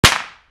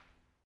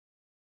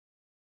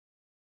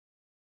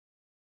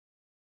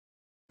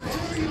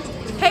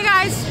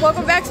guys,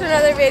 welcome back to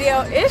another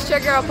video. It's your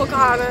girl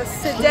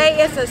Pocahontas.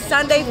 Today is a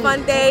Sunday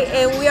fun day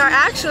and we are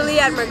actually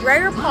at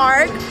MacGregor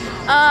Park.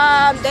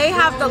 They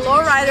have the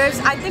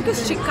Lowriders. I think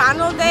it's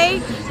Chicano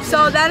day,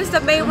 so that is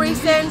the main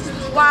reason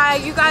why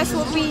you guys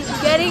will be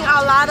getting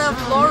a lot of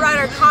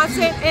Lowrider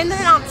content. And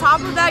then on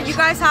top of that, you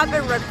guys have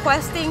been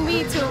requesting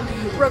me to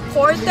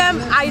record them.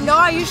 I know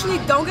I usually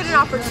don't get an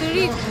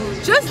opportunity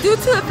just due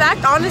to the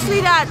fact,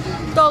 honestly, that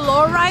the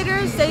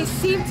Lowriders, they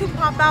seem to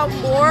pop out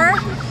more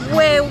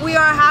when we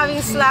are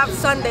having Slap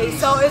Sunday.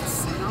 So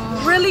it's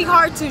really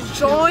hard to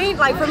join,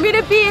 like for me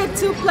to be in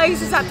two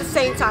places at the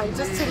same time,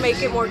 just to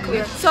make it more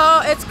clear.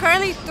 So it's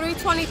currently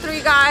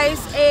 3:23, guys,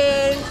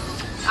 and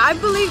I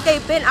believe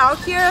they've been out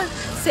here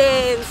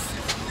since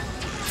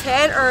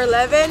 10 or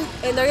 11,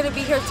 and they're gonna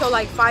be here till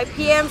like 5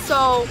 p.m.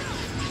 So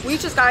we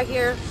just got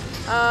here.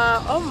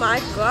 Oh my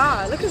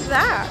god, look at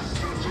that.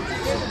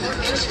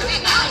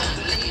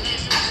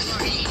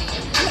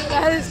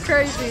 That is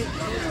crazy.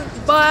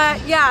 But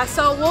yeah,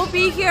 so we'll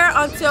be here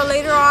until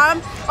later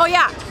on. Oh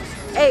yeah,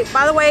 hey,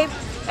 by the way,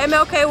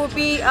 MLK will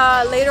be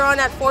later on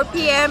at 4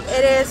 p.m.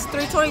 It is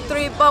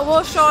 3:23, but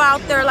we'll show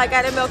out there like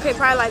at MLK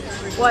probably like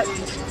what,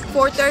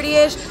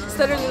 4:30ish. It's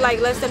literally like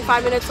less than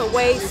 5 minutes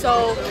away.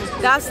 So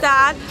that's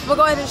that. We'll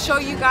go ahead and show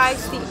you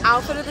guys the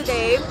outfit of the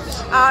day.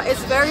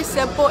 It's very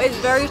simple. It's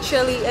very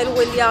chilly and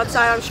windy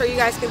outside, I'm sure you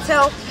guys can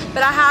tell.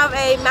 But I have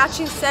a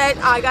matching set.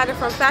 I got it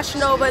from Fashion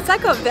Nova. It's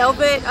like a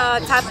velvet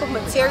type of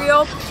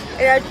material.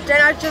 And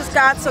then I just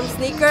got some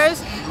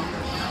sneakers.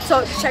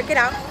 So check it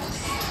out.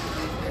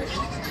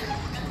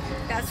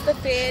 That's the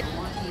fit.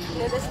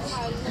 And then this is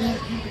how it looks,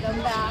 the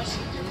back.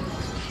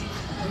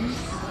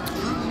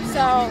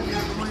 So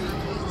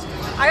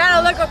I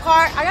gotta look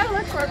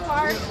for a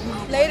car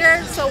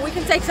later so we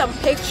can take some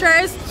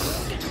pictures.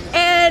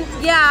 And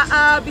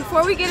yeah,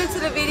 before we get into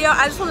the video,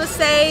 I just want to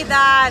say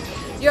that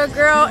your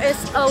girl is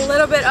a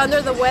little bit under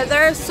the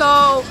weather,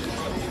 so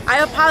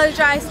I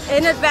apologize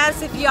in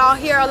advance if y'all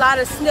hear a lot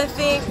of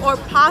sniffing or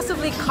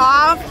possibly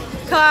cough,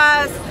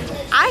 because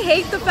I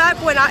hate the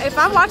fact when if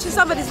I'm watching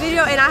somebody's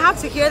video and I have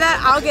to hear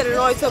that, I'll get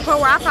annoyed to a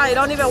point where I probably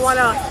don't even want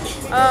to,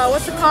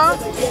 what's it called?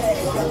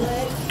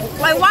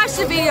 Like watch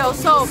the video.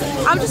 So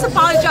I'm just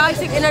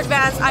apologizing in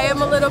advance. I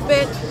am a little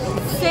bit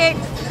sick.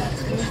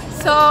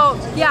 So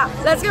yeah,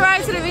 let's get right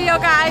into the video,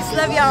 guys.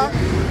 Love y'all.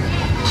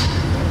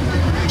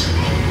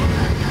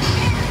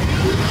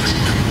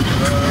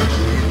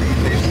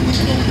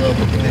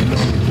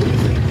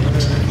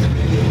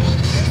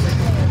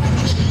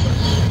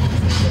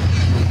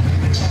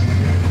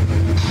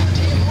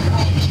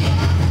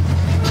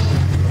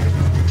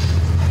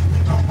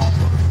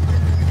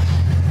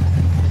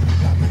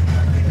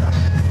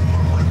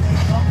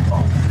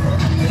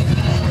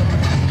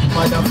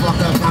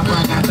 Motherfucker, Papa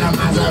got the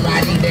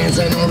Maserati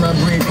dancing on the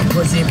bridge.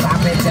 Pussy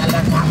poppin', tell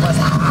the coppers,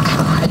 ha ha ha.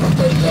 You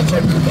think that you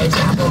can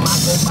shop on my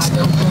go by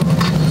them.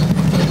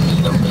 You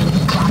need them, then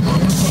you drop them.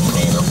 You can't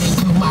stand them, then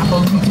you mop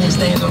them. You can't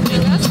stand them,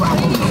 then you drop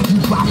them.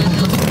 You pop them,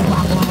 cause you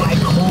pop them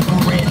like a whole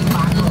red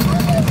bottle.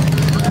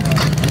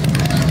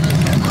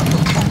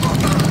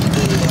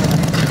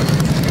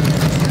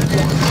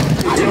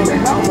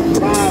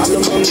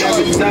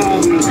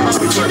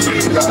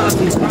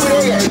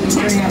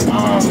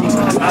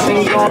 I've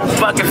been going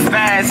fucking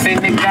fast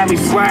and it got me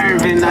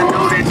swerving. I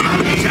know that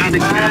you trying to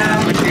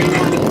grab, but they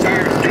make me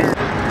curve.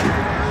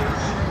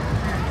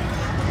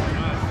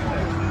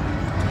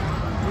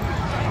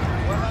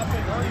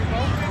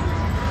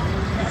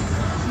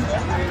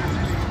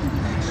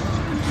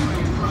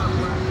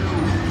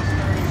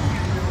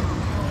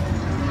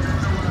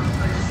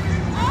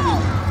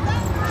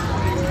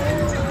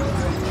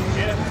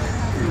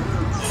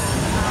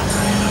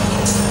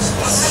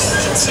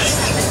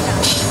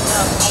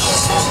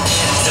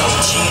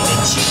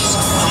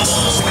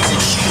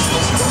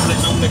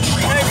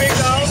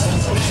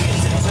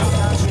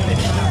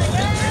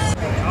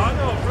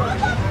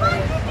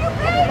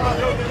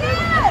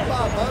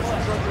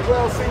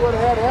 Well, see what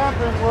had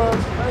happened was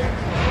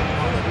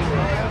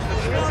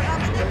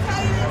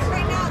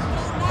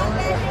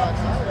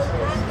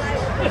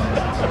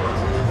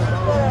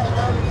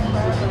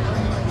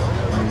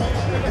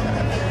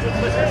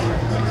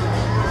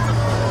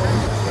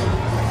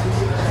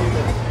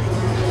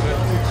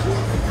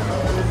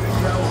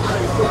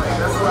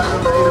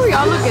Ooh,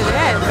 y'all look at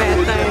that bad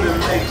thing.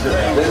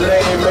 That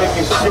lady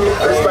making shit,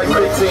 it's like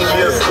 15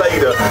 years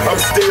later. I'm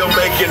still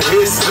making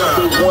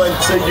history. One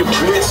to your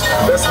bitch,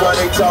 that's why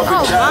they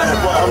talking down.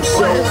 I'm so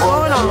What is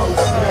going on?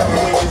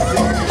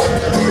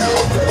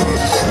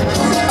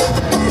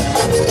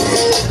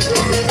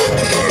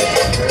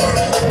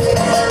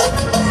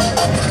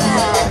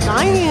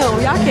 Damn,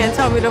 y'all can't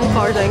tell me them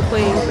cars ain't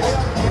clean.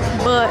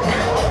 But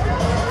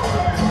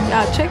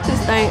y'all check this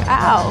thing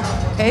out.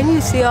 And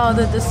you see all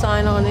the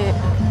design on it.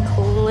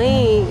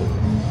 Clean.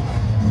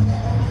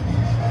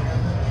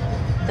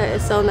 That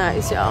is so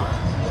nice, y'all.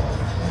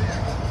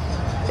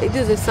 They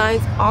do the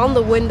signs on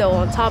the window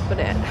on top of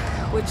that,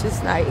 which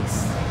is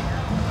nice.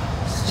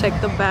 Let's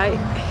check the back.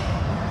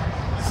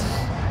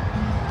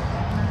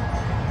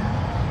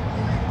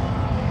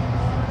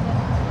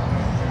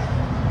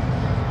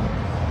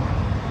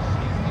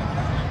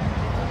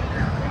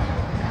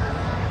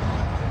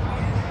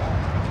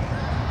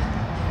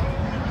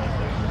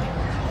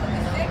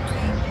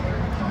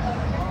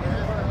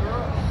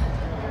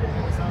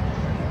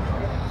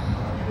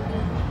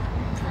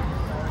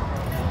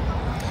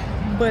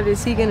 But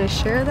is he gonna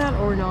share that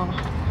or not?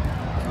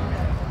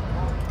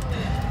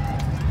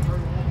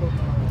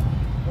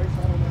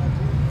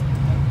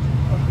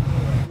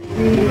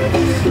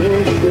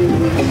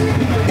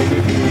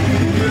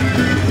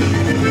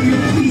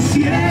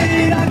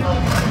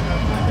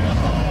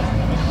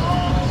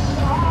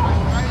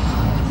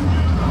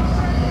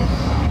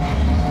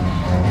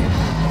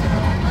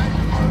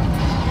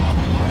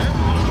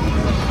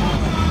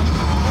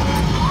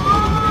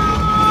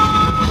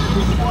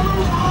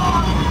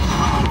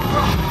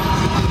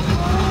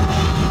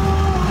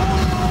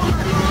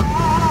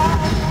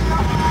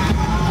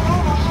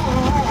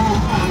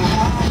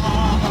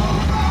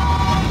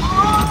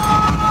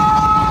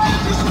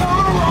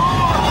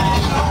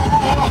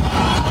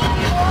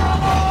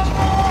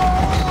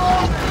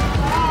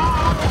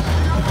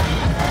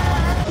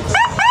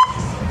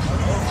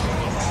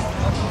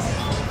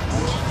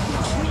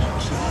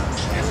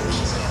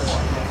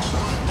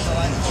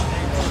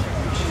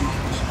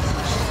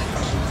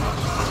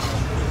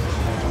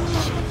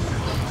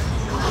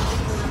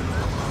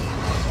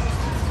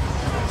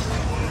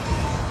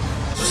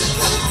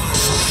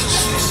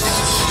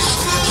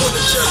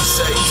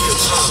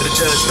 The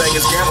judge bang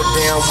his gavel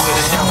down with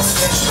it. Now it's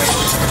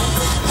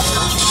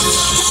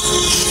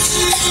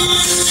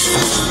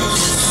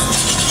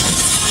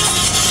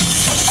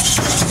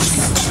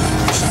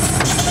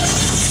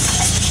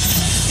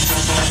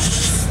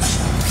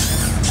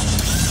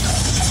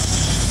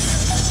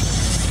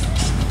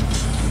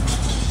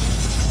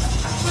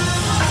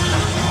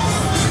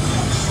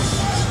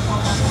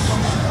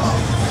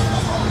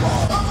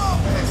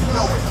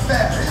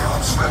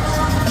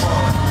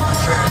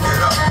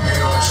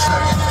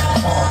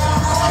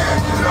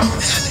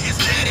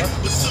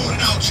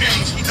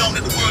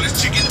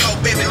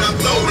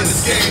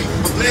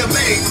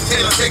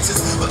Texas,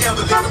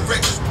 forever living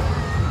reckless.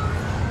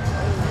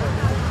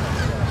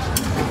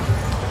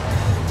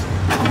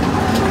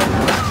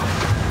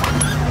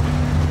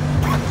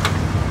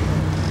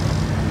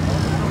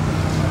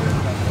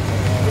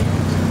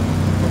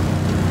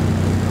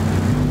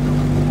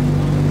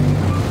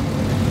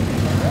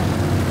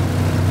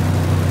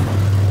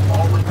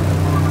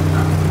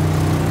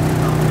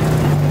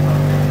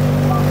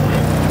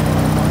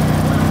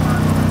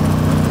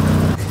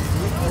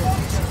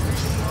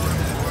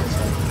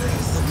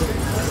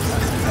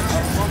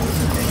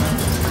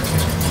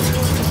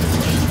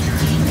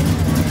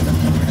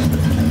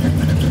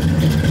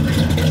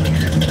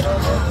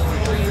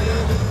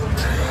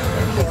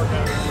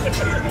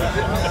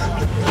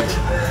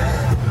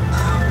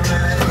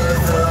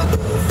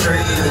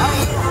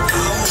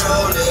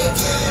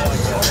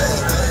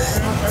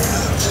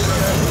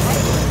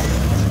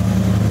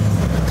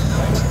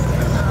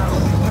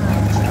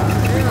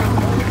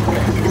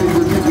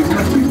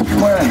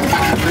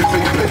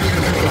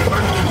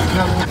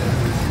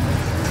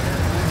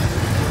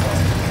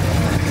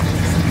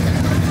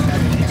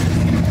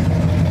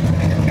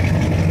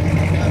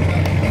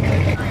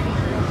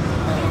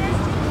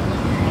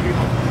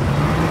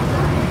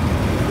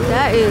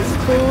 That is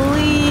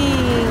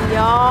clean,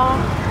 y'all.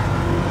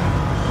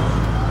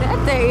 That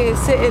thing is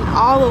sitting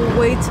all the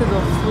way to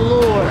the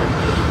floor.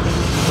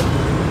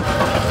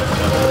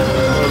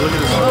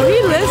 Oh, he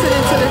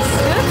listening to the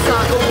good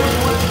song.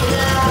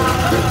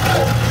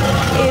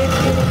 If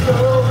you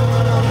know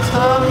what I'm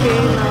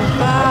talking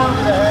about,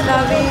 la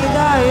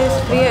vida es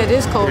fría. It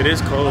is cold. It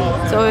is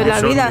cold. So You la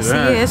showed vida me sí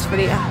that. es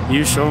fría.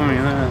 You showed me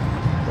that.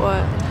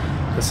 What?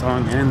 The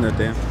song and the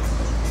damn.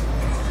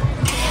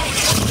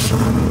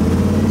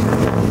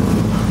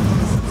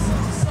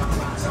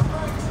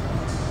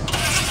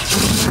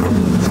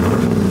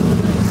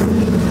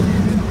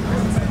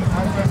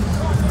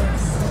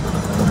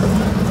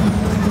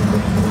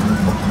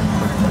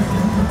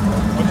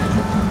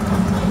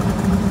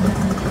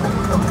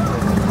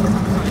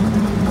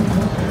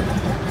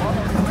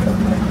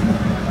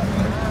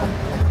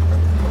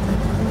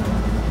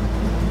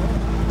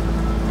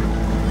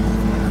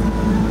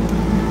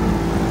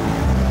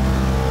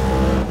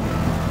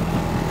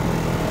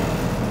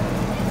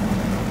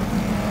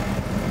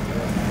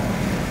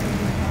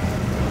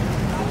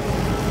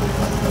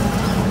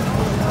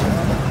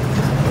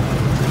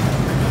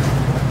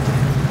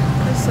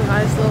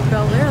 Nice little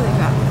Bel Air they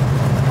got.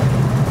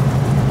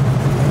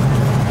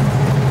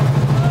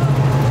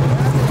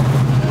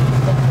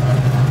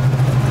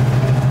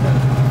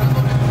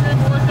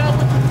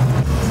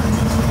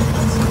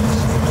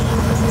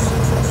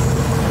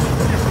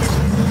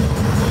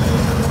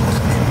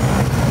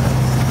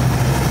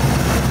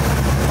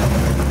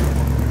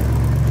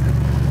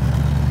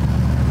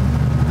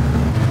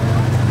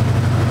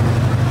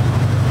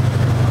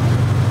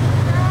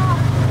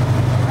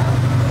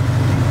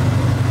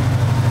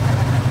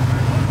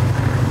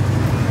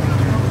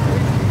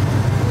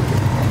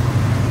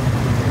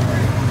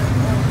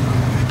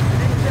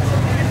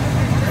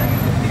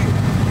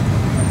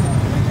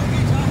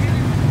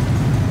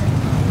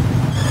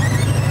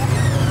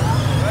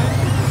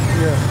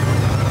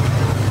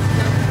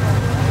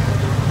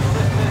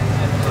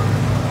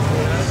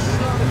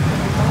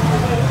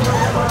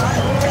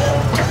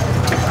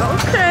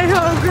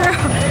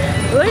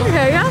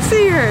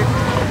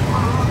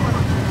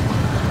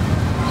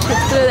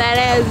 Threw that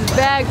ass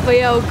back for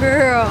your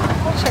girl.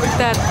 Check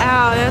that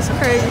out. That's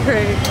crazy.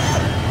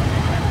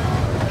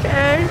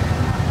 Okay.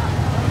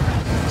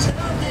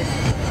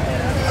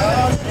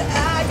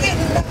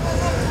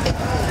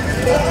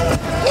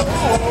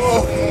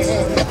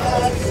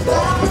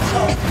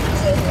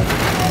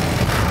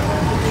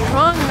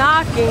 Trunk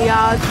knocking,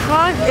 y'all.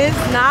 Trunk is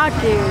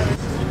knocking.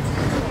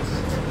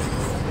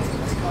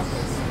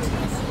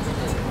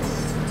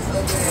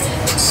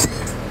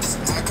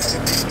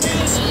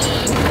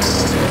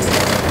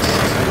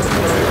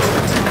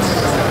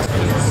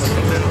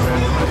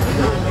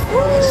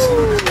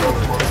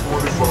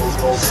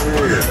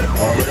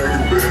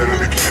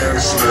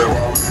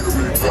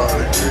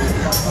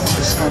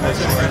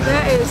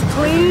 That is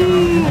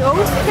clean.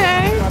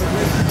 Okay.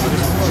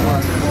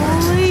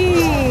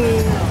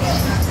 Clean.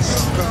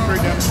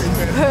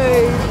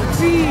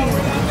 Baby.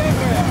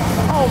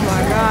 Oh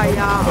my God,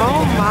 y'all.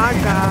 Oh my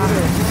God.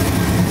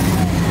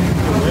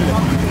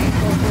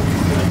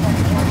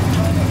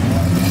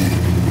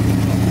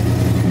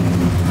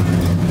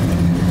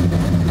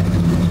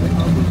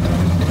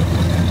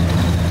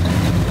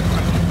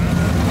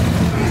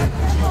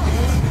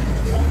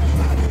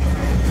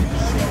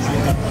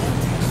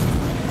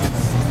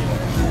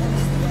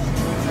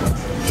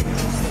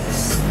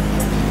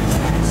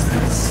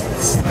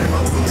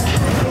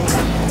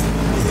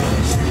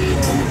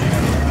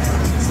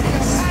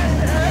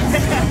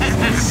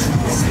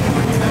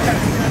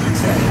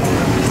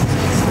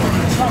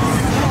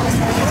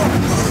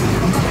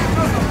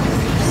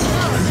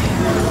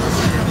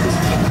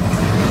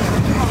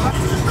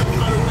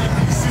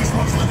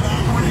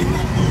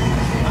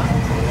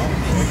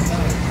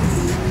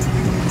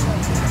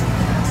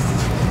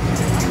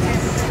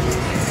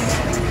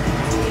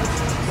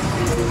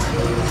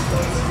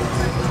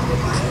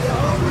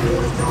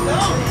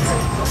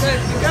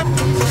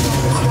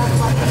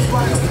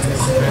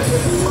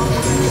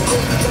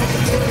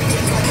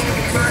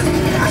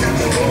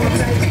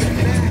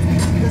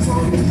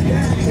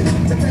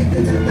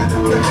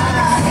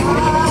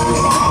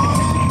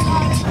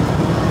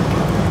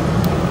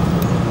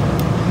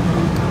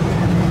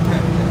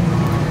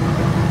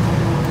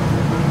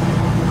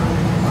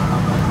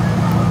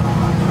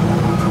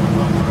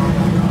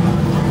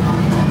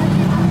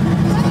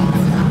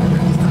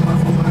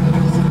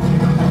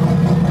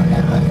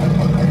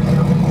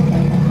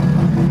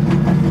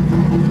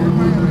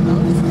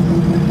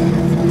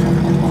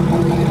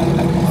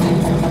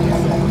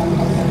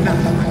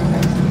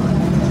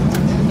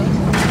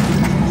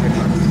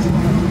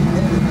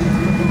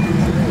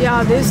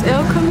 This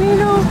El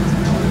Camino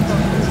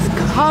is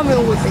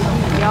coming with the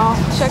heat, y'all.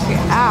 Check it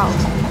out.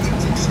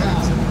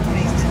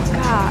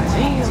 God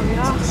damn,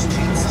 y'all.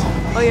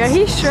 Oh yeah,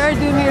 he sure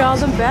do need all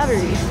them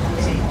batteries.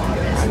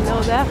 I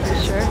know that for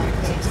sure.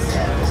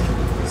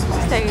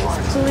 This thing is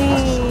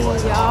clean,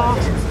 y'all.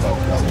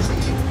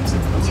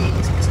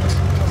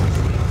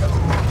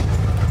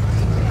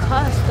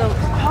 Custom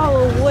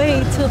all the way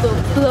to the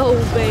flow,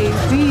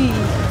 baby.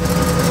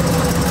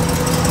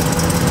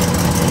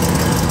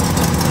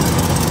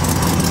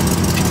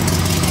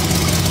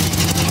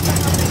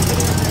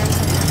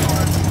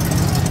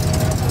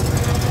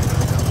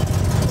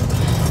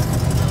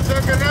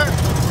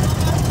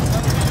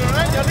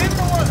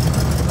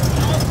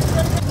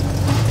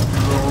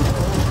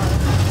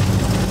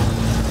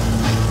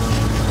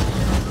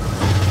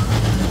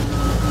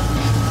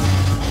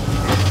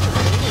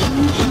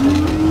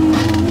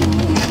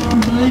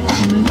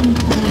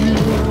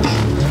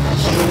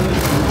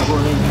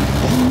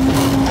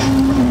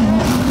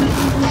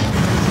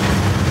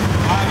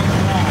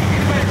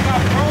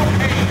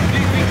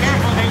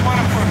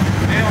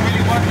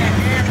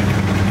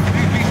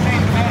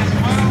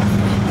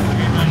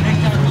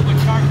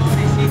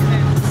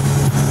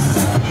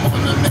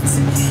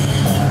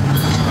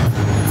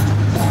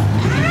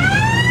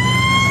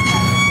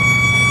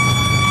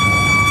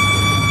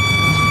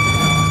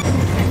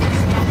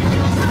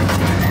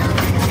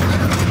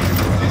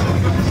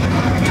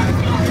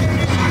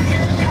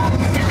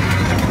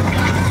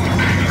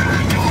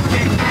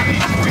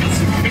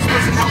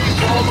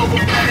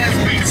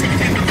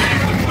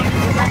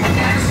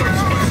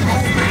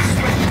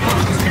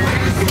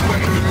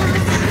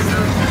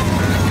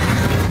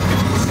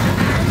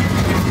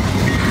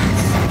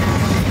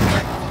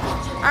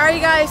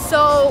 Alright guys,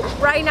 so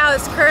right now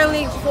it's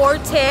currently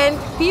 4:10.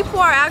 People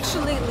are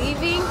actually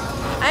leaving.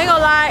 I ain't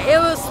gonna lie, it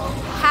was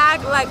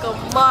packed like a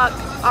muck.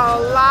 A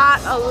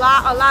lot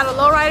of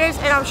lowriders,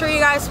 and I'm sure you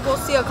guys will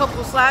see a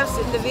couple slabs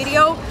in the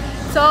video.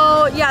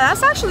 So yeah,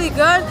 that's actually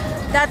good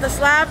that the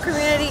slab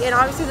community and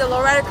obviously the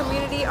lowrider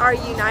community are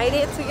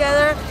united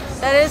together.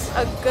 That is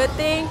a good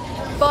thing.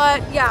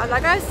 But yeah,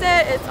 like I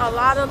said, it's a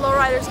lot of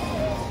lowriders.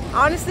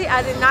 Honestly,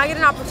 I did not get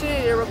an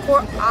opportunity to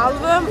record all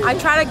of them. I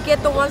try to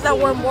get the ones that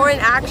were more in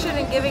action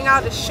and giving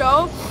out a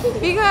show,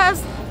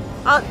 because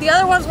the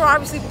other ones were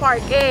obviously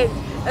parked in.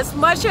 As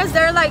much as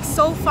they're like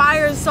so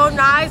fire and so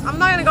nice, I'm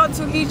not gonna go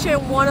to each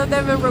and one of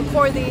them and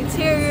record the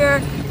interior,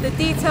 the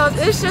details.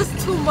 It's just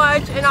too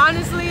much. And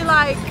honestly,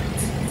 like,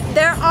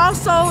 they're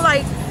also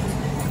like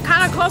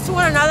kind of close to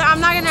one another, I'm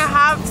not gonna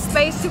have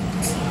space to,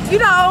 you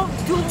know,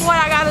 do what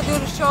I gotta do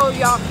to show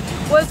y'all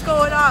what's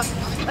going on.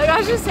 Like,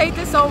 I just hate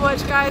this so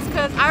much, guys,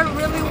 because I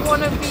really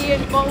want to be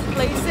in both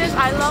places.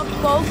 I love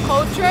both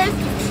cultures,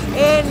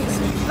 and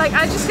like,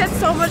 I just get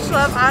so much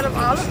love out of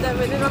all of them.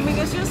 And I mean,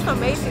 it's just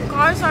amazing.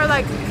 Cars are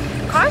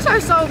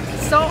so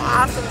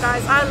awesome,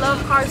 guys. I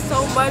love cars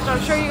so much.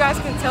 I'm sure you guys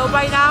can tell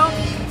by now.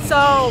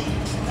 So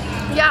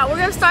yeah, we're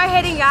gonna start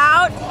heading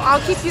out.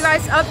 I'll keep you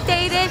guys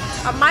updated.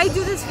 I might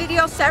do this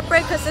video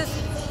separate because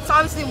it's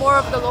obviously more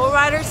of the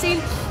lowrider scene,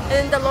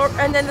 and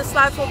then the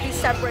slabs will be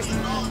separate.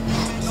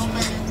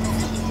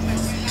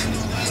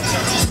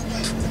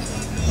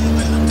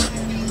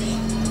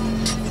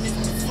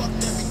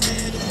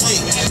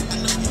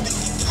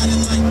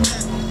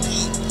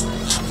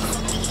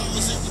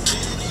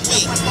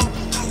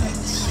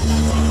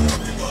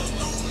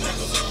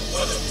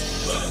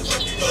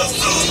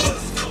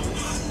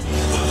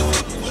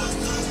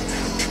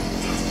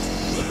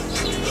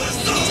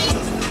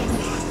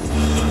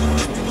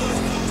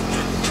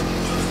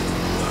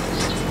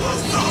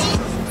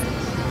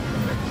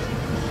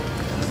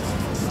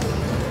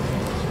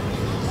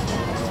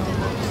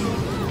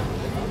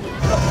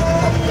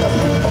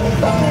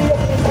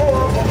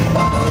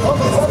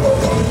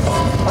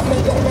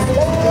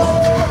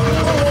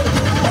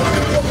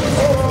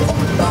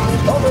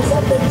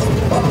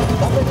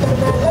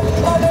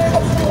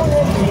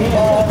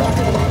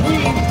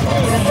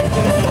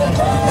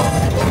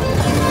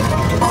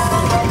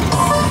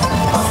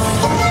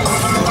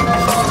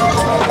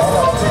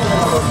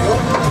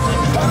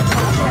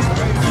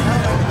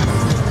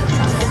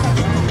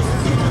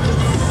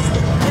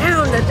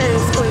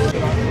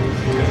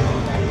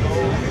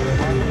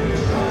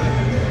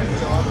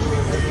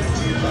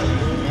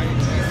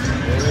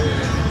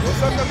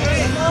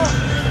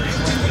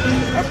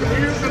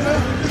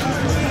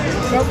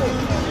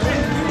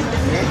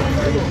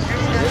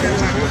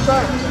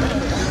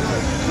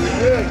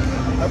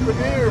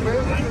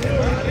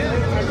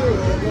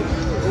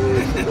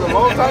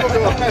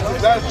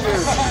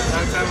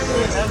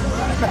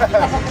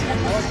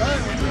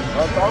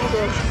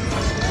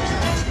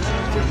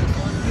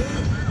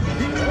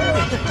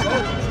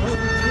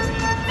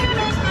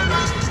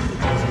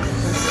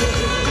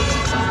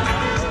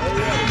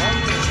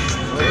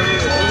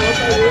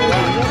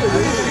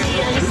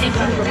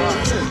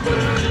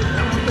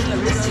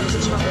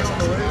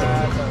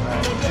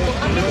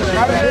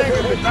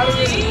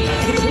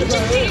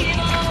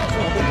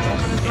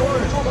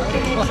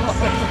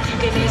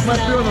 Might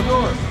be on the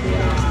door.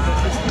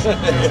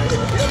 That's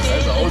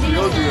an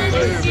OG right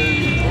there, baby.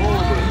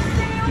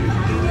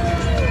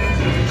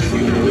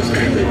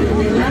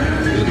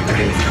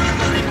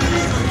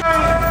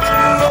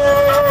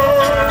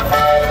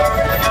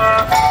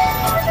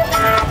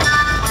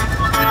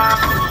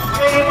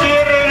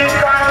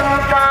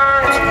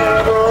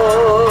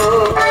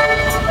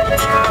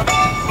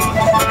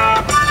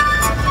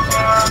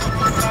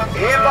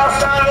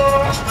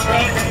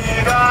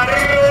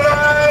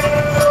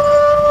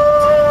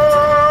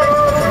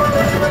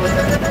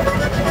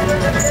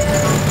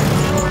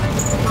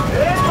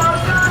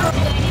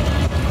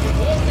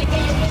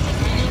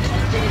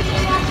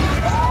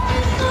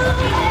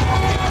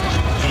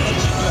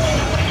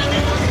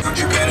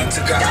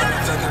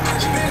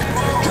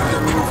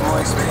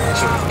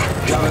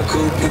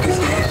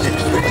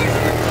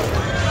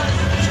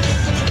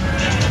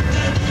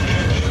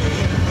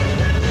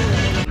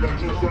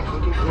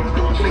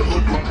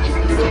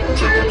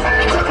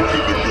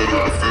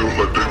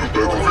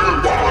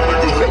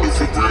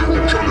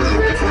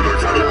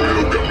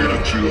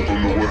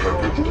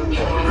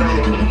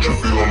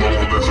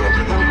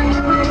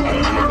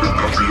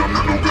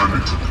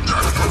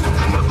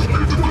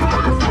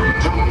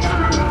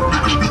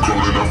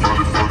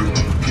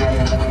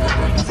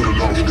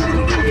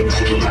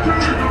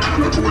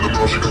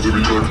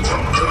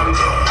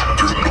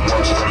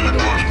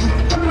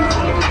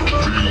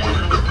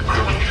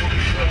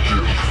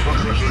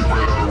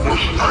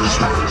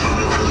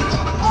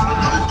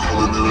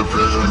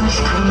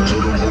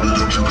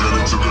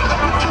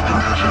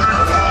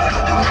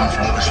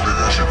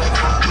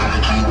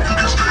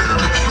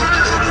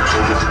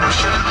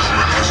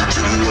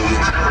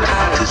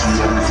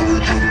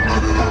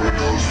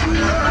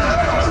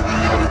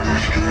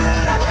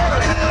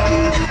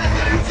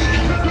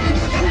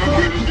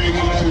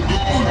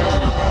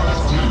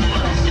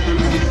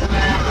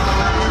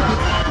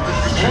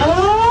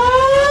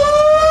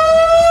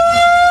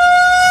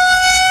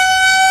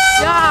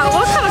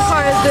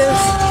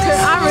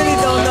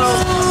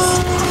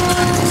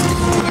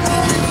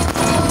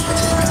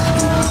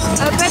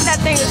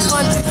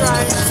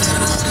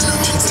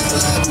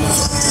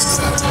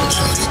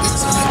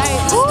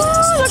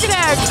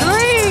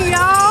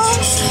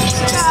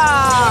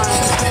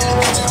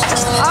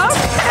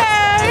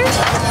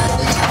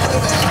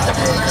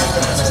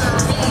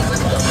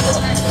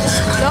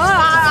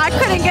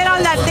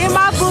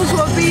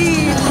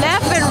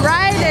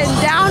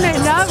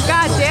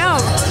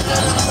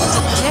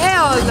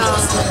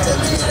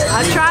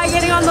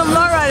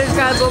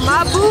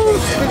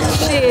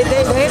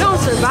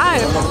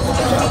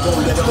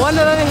 One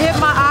of them hit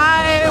my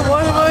eye,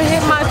 one of them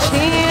hit my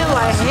chin.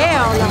 Like,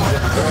 hell no.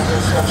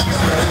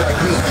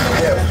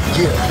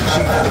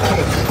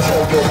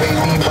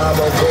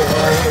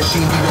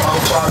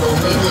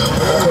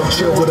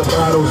 Chill with the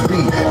bottles be.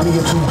 Me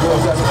and two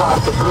girls, that's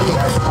possibly.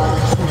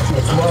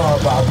 It's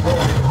love, I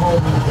wrote it,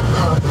 homies,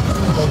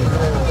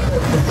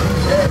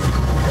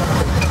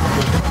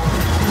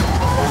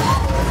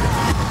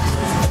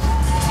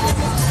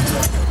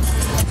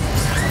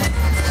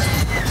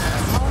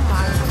 Oh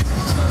my.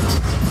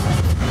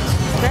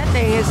 That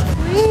thing is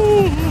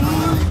clean.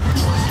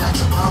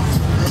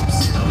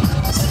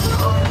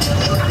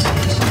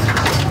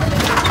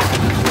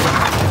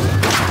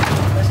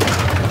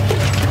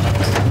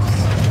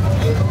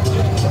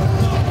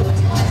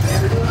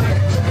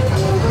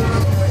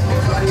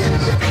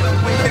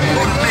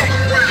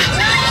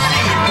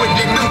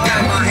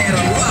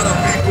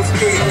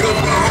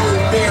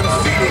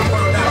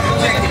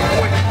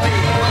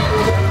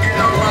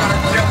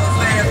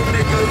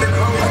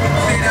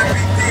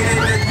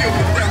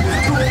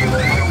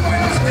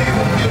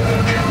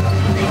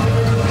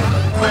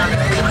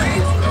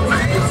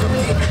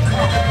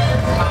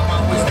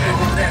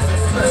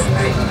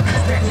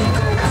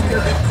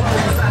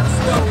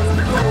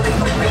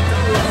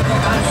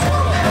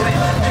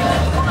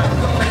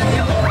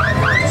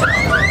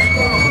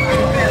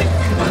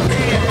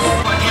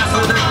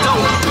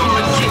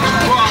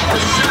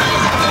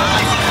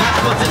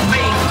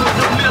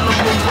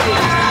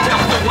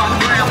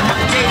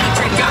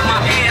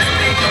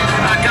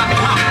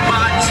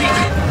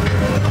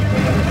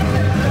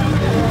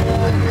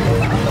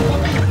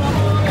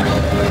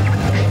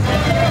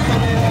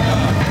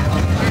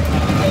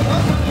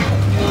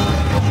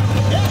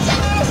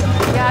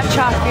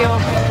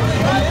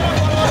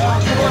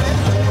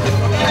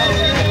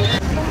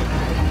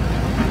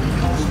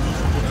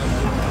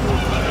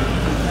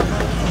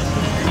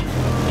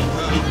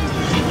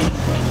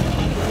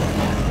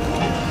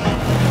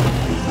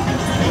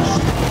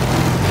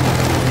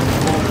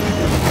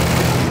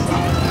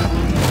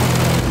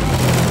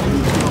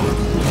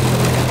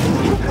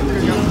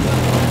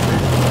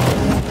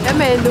 That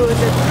man doing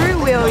the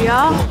 3-wheel,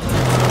 y'all.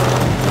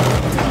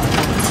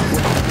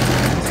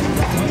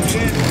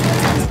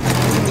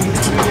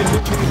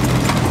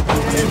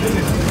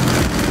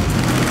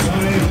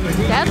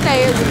 That thing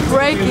is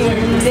breaking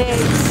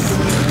necks.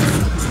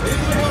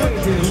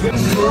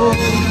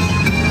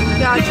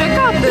 Y'all, check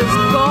out this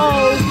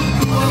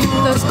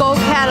gold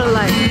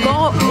Cadillac,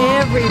 gold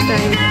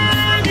everything.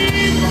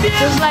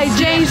 Just like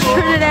James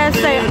Trinidad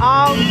say,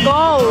 all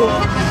gold.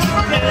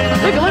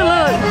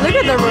 Look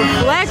at the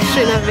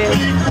reflection of it.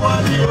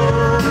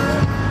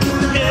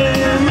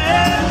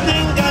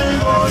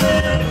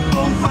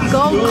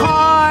 Gold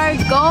car,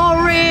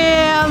 gold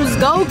rims,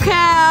 gold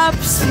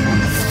caps.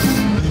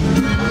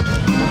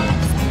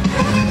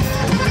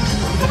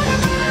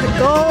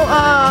 Gold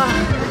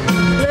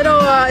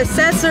little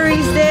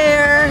accessories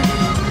there.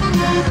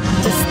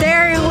 The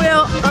steering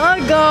wheel, a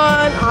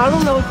gun. I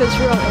don't know if it's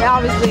real.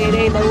 Obviously it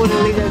ain't. They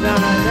wouldn't leave a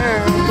gun on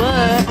there.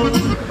 But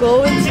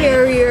gold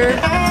interior.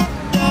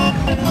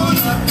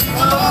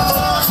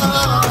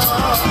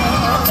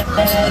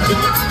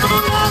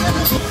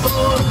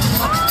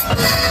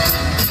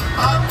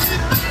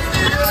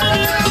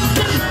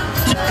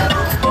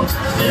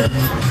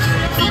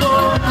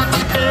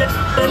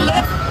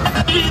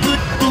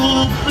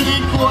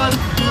 Suplico a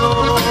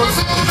Dios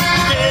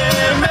que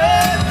me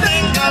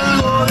tenga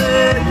algo de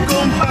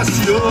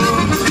compasión.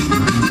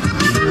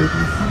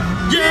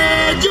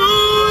 Yeah, yo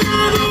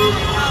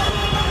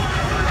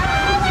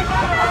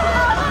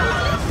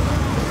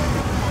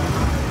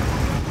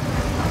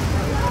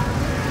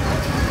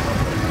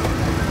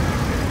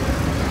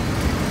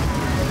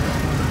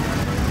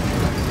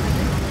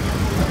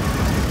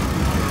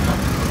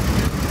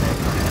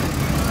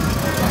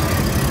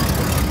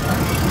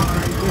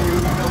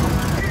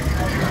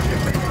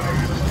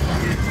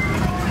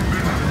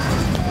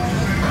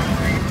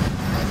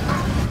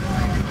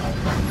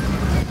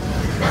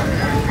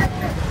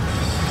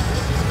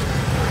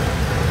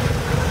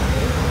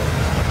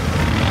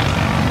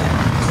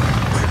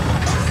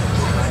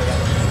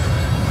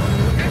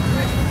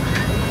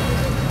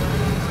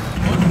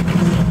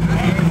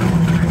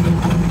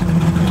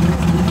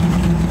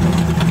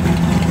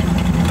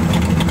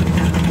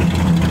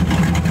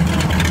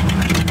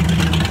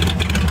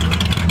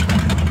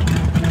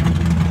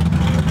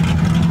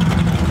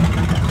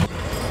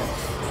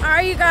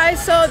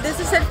So this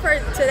is it for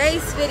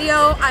today's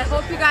video. I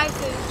hope you guys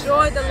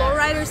enjoyed the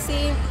lowrider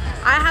scene.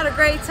 I had a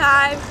great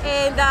time,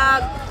 and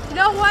you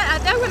know what, I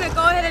think I'm gonna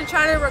go ahead and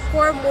try to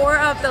record more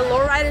of the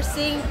lowrider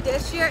scene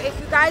this year. If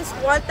you guys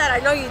want that, I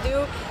know you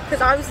do,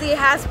 because obviously it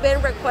has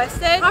been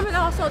requested. Comment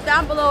also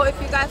down below if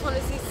you guys want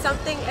to see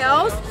something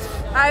else.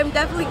 I'm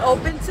definitely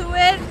open to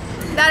it.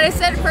 That is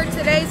it for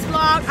today's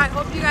vlog. I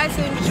hope you guys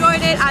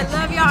enjoyed it. I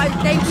love y'all, and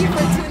thank you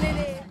for tuning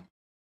in.